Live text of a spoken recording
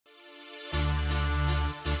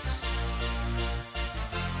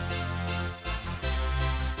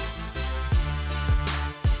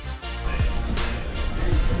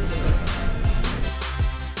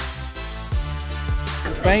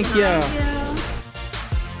Thank you.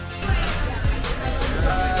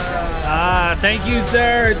 Thank you,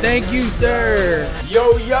 sir. Thank you, sir.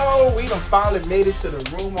 Yo, we done finally made it to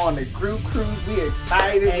the room on the group cruise. We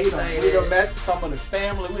excited. We done met some of the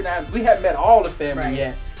family. We haven't met all the family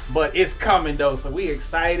yet, but it's coming though. So we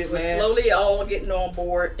excited, man. We're slowly all getting on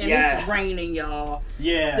board, and it's raining, y'all.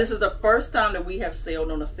 Yeah. This is the first time that we have sailed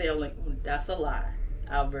on a sailing. That's a lie.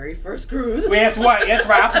 Our very first cruise. Well, that's right. That's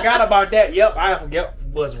right. I forgot about that. Yep, I forgot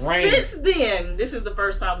was raining. Since then, this is the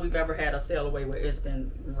first time we've ever had a sail away where it's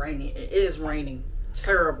been raining. It is raining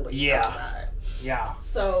terribly outside. Yeah.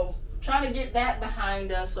 So trying to get that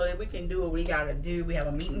behind us so that we can do what we gotta do. We have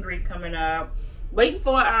a meet and greet coming up. Waiting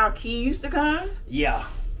for our keys to come. Yeah.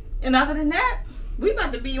 And other than that, we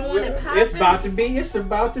about to be on and popping. It's about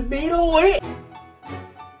to be lit.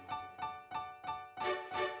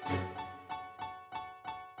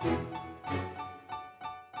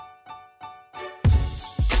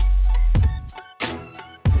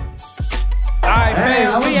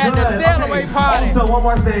 We at the sail away party. Also, one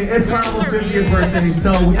more thing. It's Carnival's 50th birthday,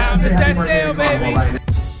 so we have to say happy birthday to Carnival right now.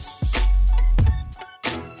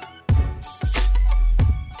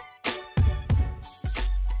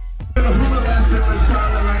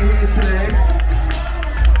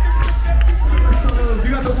 You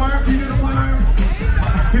got the worm? You got the worm?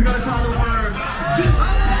 You got to talk the worm.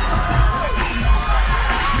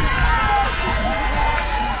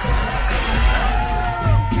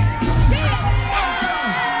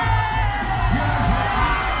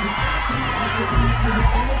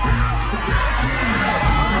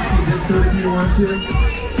 If you want to.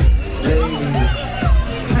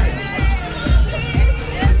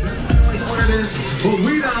 What it is, but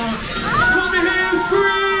we don't. Come in here and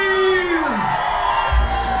scream!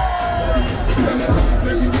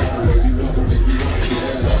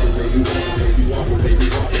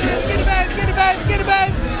 Get it back, get it back, get it back!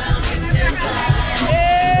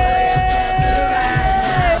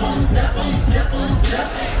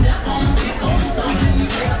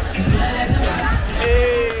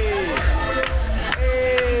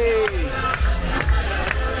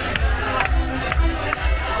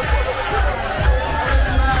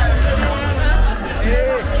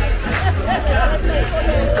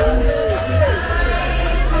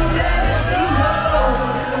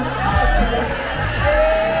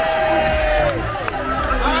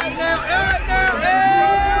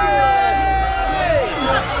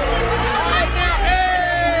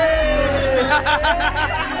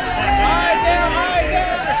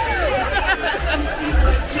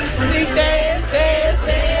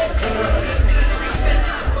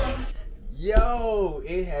 Yo,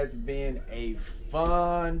 it has been a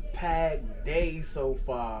fun-packed day so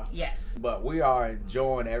far. Yes. But we are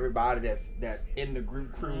enjoying everybody that's in the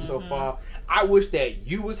group cruise so far. I wish that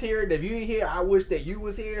you was here. If you ain't here, I wish that you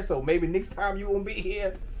was here. So maybe next time you won't be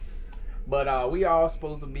here. But we all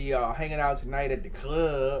supposed to be hanging out tonight at the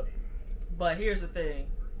club. But here's the thing.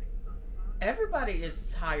 Everybody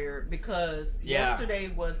is tired because yesterday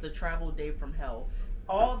was the travel day from hell.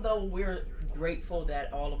 Although we're grateful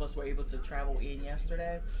that all of us were able to travel in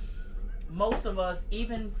yesterday, most of us,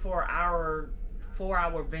 even for our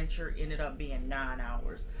 4-hour venture, ended up being 9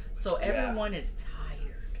 hours. So everyone is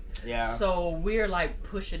tired. Yeah. So we're like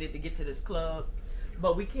pushing it to get to this club.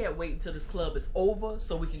 But we can't wait until this club is over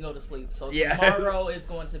so we can go to sleep. So tomorrow is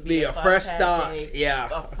going to be a fresh start. Day,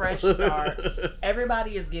 a fresh start.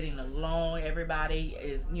 Everybody is getting along. Everybody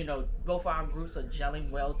is, both our groups are gelling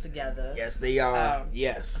well together. Yes, they are.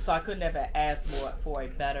 Yes. So I couldn't have asked for a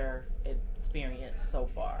better experience so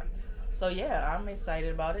far. So yeah, I'm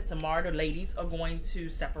excited about it. Tomorrow the ladies are going to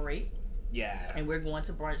separate. Yeah. And we're going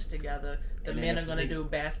to brunch together. The men are going to do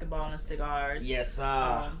basketball and cigars. Yes,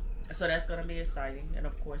 so that's going to be exciting. And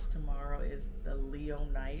of course, tomorrow is the Leo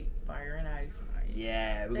night, Fire and Ice night.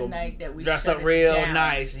 Yeah. We're going to dress up real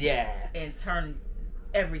nice. Yeah. And turn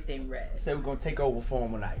everything red. So we're going to take over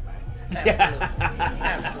formal night, man. Absolutely.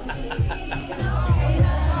 Absolutely.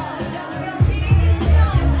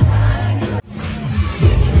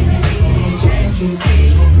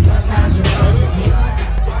 Sometimes your approach is hard.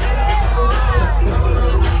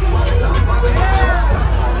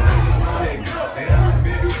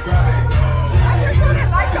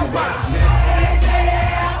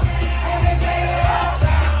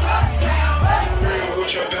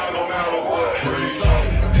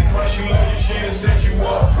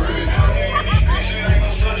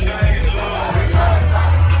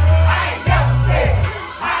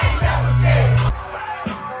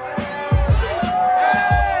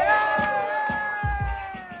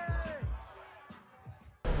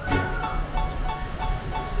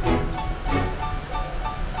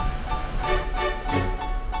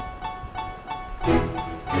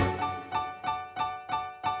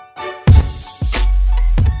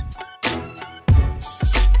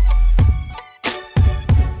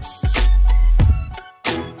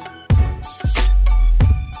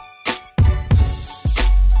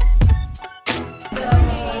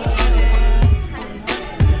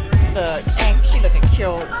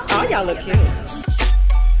 cute. Oh, y'all look cute.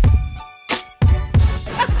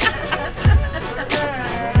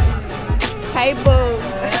 Hey, boo.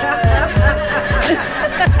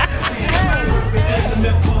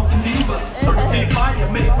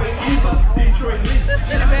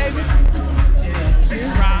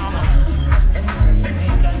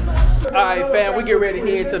 Alright, fam, we get ready to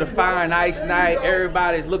head to the Fire and Ice night.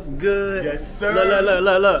 Everybody's looking good. Yes, sir.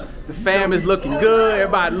 Look. The fam is looking good.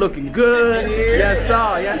 Everybody looking good. Yes,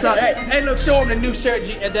 sir. Hey, look, show them the new shirt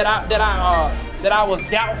that I was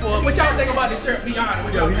doubtful. What y'all think about this shirt? Be honest.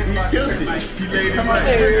 What y'all think about this shirt, Mike? She laid it Come on.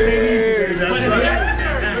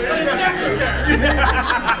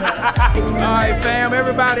 Alright, fam,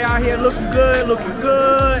 everybody out here looking good, looking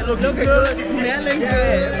good. Smelling good.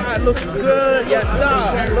 Everybody looking good. Yes,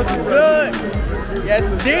 sir. Looking good.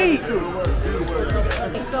 Yes, indeed.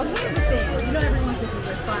 So here's the thing, you know everyone's supposed to be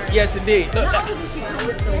with fire. Yes, indeed. Look, Not only does she come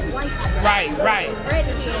with the white ice, right. red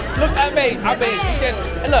hair. Look, I made. Yes,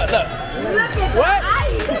 look. Look at What? the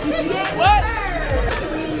ice. Yes, What?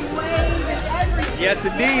 sir. We wave and everything. Yes,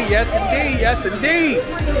 indeed.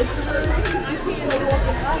 I can't walk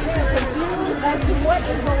up confused as to what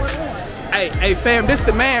is going on. Hey, fam, this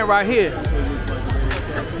the man right here.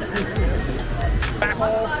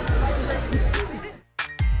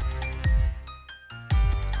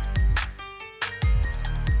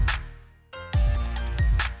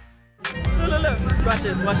 Look. Watch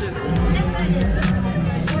this.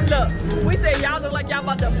 Look, we say y'all look like y'all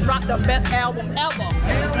about to drop the best album ever.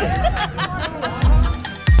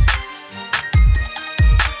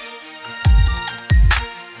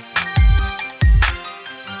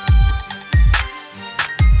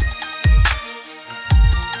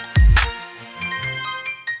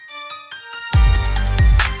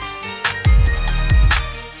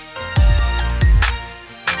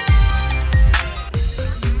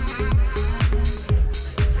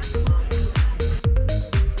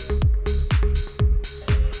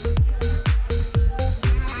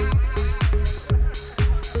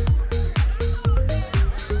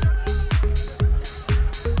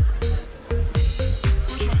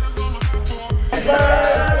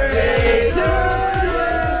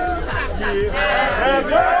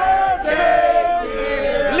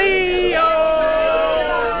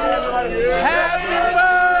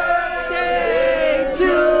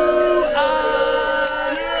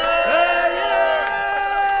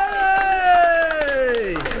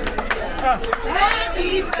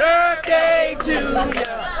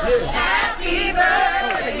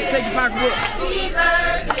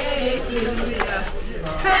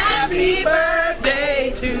 Happy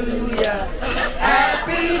birthday to you.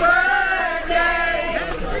 Happy birthday.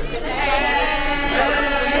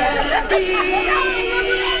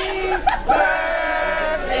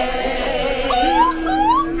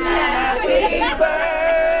 Happy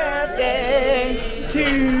birthday to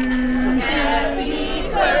you. Happy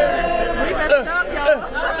birthday.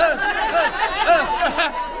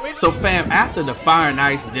 So fam, after the Fire and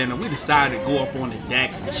Ice dinner, we decided to go up on the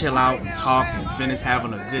deck and chill out and talk and finish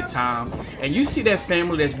having a good time. And you see that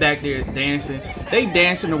family that's back there is dancing. They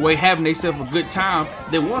dancing away, having themselves a good time.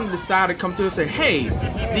 Then one decided to come to us and say, hey,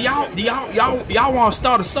 do y'all want to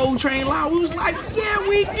start a Soul Train Live? We was like, yeah,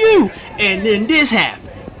 we do. And then this happened.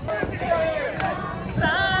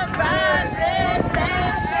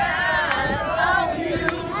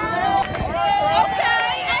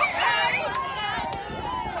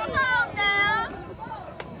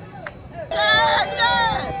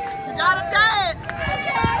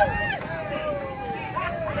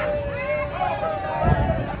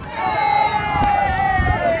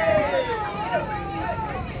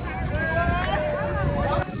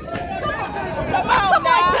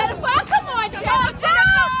 Come on, Jennifer.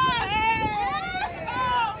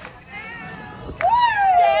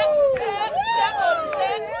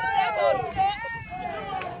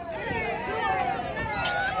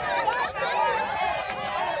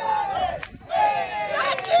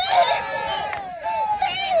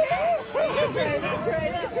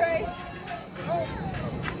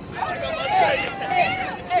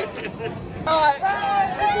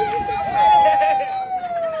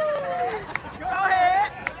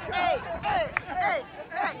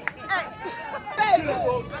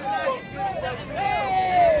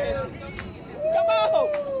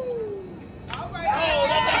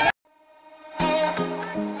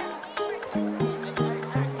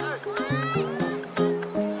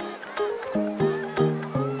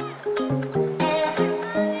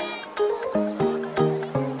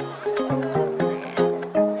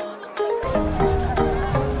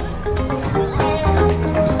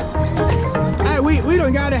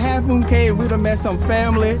 everybody at Half Moon Cave. We done met some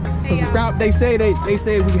family. They say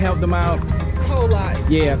we can help them out. Whole lot.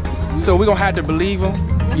 Yeah. So we're gonna have to believe them.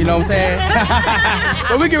 You know what I'm saying?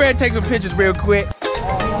 But we get ready to take some pictures real quick.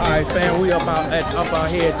 All right, fam. We up out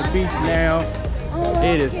here at the beach now.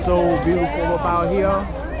 It is so beautiful up out here.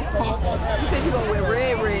 You said you gonna wear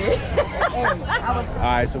red. All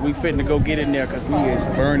right, so we fitting to go get in there because we is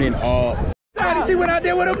burning up. She went out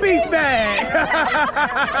there with a beach bag.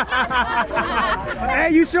 Hey,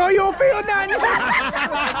 you sure you don't feel nothing?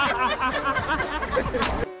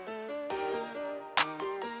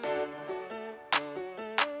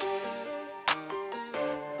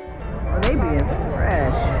 They being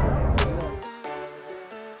fresh.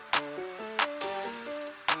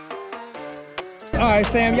 All right,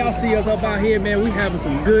 fam, y'all see us up out here, man. We having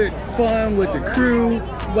some good fun with the crew.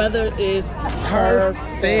 Weather is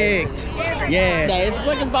perfect. Yeah.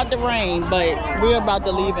 It's about to rain, but we're about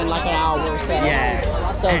to leave in like an hour or so.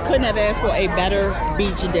 Yeah. So couldn't have asked for a better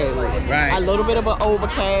beach day. Right. A little bit of an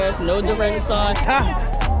overcast, no direct sun. Yeah.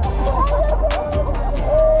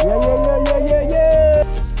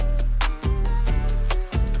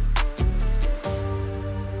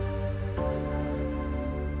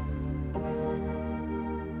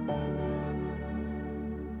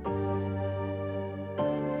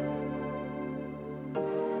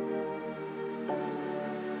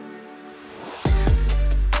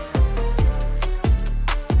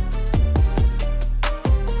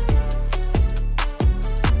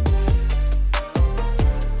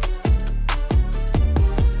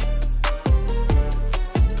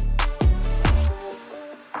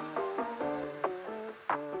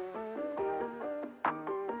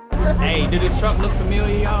 Hey, did the truck look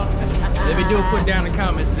familiar, y'all? If you do, put down in the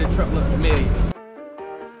comments, did the truck look familiar?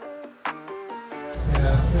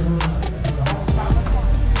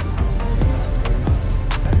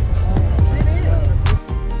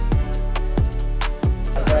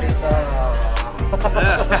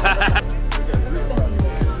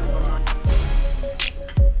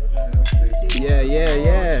 Yeah.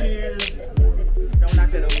 Don't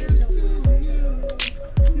knock that over.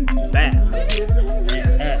 Bam.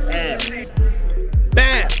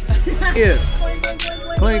 Bam. Yes.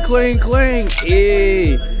 Cling.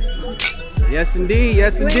 Hey. Yes, indeed.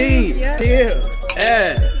 Here.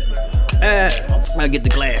 I'll get the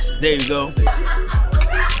glasses. There you go.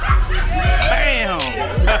 Bam.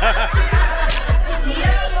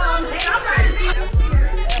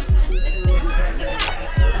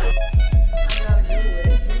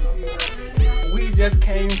 Just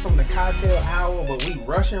came from the cocktail hour, but we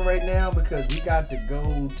rushing right now because we got to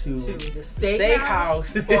go to the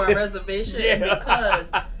steakhouse for a reservation.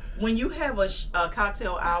 Because when you have a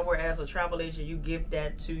cocktail hour as a travel agent, you give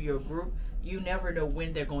that to your group. You never know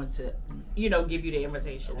when they're going to, give you the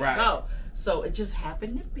invitation to go. So it just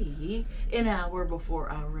happened to be an hour before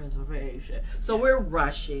our reservation. So we're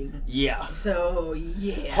rushing. Yeah. So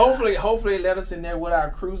yeah. Hopefully let us in there with our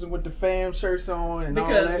cruising with the fam shirts on and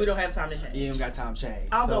because all that. We don't have time to change. Yeah, we got time to change.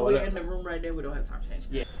 Although we're in the room right there, we don't have time to change.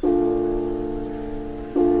 Yeah.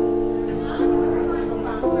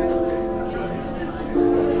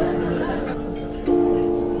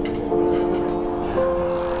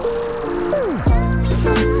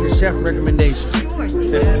 Chef recommendation. All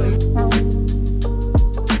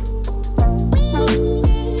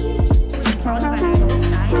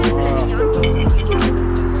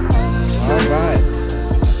right.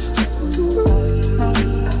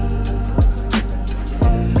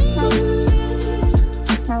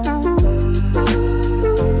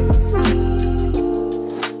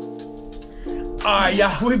 All right,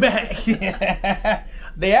 y'all, we back.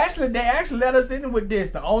 They actually let us in with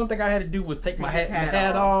this. The only thing I had to do was take my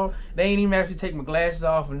hat off. They ain't even actually take my glasses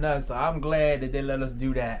off or nothing. So I'm glad that they let us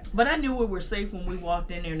do that. But I knew we were safe when we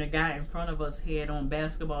walked in there and the guy in front of us had on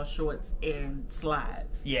basketball shorts and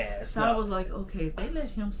slides. Yeah. So I was like, okay, if they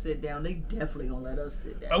let him sit down, they definitely gonna let us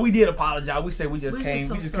sit down. But we did apologize. We said we just came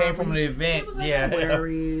from the event. It was like no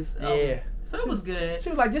worries. Yeah. So it was good. She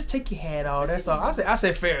was like, just take your hat off. That's all. I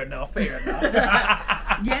said fair enough.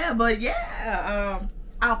 Yeah, but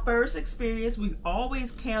our first experience, we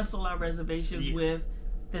always cancel our reservations with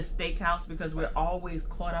the steakhouse because we're always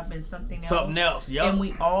caught up in something else. Yep. And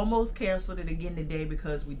we almost canceled it again today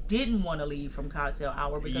because we didn't want to leave from cocktail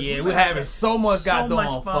hour because we're having so much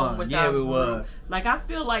goddamn fun. With yeah, our we was. Like I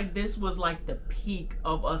feel like this was like the peak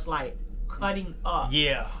of us like cutting up.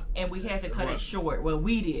 Yeah. And we had to cut it short. Well,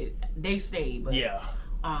 we did. They stayed, but yeah.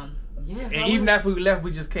 Yeah, and even after we left,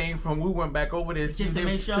 we just went back over there just to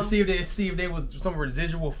make sure to see if there was some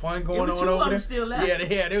residual fun going on over there. Still left.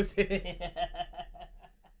 Yeah, there was.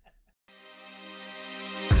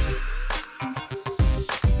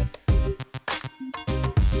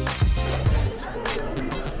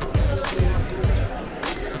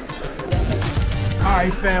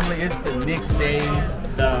 right, family, it's the next day,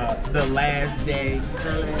 the last day.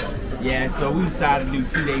 Yeah, so we decided to do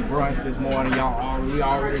C-Day brunch this morning. We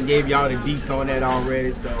already gave y'all the deets on that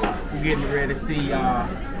already. So we're getting ready to see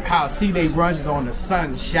how C-Day brunch is on the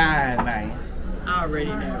sunshine, man. I already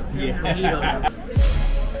know. Yeah.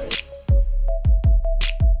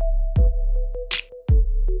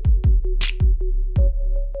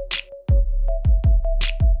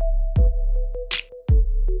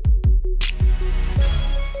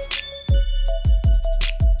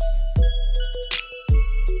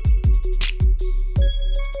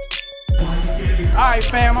 Alright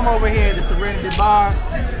fam, I'm over here at the Serenity Bar.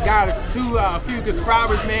 Got a few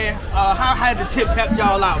subscribers, man. How had the tips helped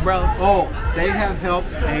y'all out, bro? Oh, they have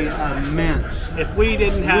helped immense. If we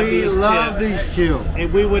didn't have these love tips, these two.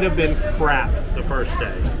 and we would have been crap the first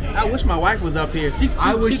day. I wish my wife was up here.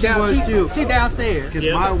 I wish she was too. She downstairs.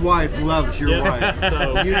 Because my wife loves your wife.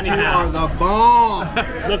 So, You two are the bomb.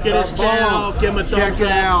 Look at his channel, give him a Check thumbs it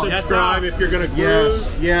out. up, subscribe if you're going to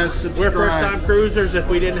cruise. Yes, subscribe. We're first-time cruisers. If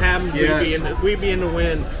we didn't have them, Yes. we'd be in the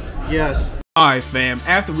wind. Yes. Alright fam,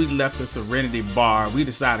 after we left the Serenity Bar, we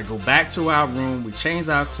decided to go back to our room. We changed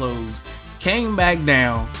our clothes, came back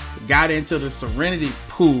down, got into the Serenity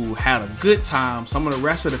pool, had a good time. Some of the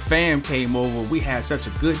rest of the fam came over. We had such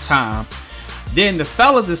a good time. Then the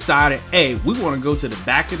fellas decided, hey, we want to go to the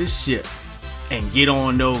back of the ship and get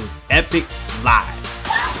on those epic slides.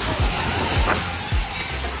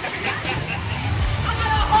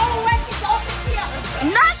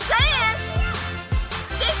 Not Shan.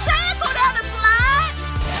 Did Shan go down the slide?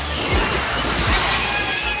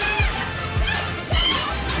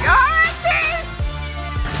 You alright, Shan?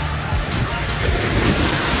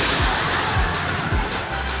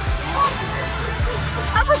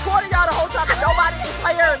 I'm recording y'all the whole time, but nobody is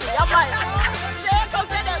hearing me. I'm like, Shan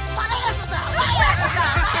goes in there, my ass is out, my ass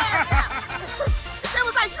is out. It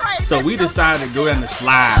was like Trey. So we decided to go down the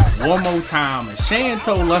slide one more time, and Shan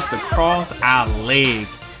told us to cross our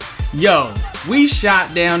legs. Yo, we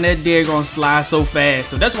shot down that daggone slide so fast.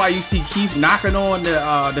 So that's why you see Keith knocking on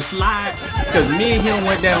the slide, because me and him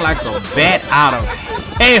went down like a bat out of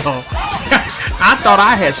hell. I thought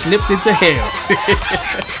I had slipped into hell.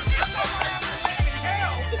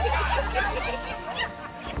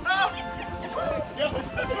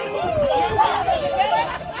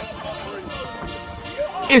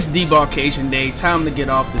 It's debarkation day, time to get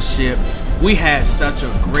off the ship. We had such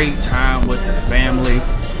a great time with the family.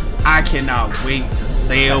 I cannot wait to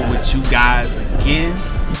sail with you guys again.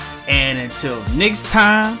 And until next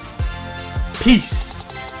time, peace.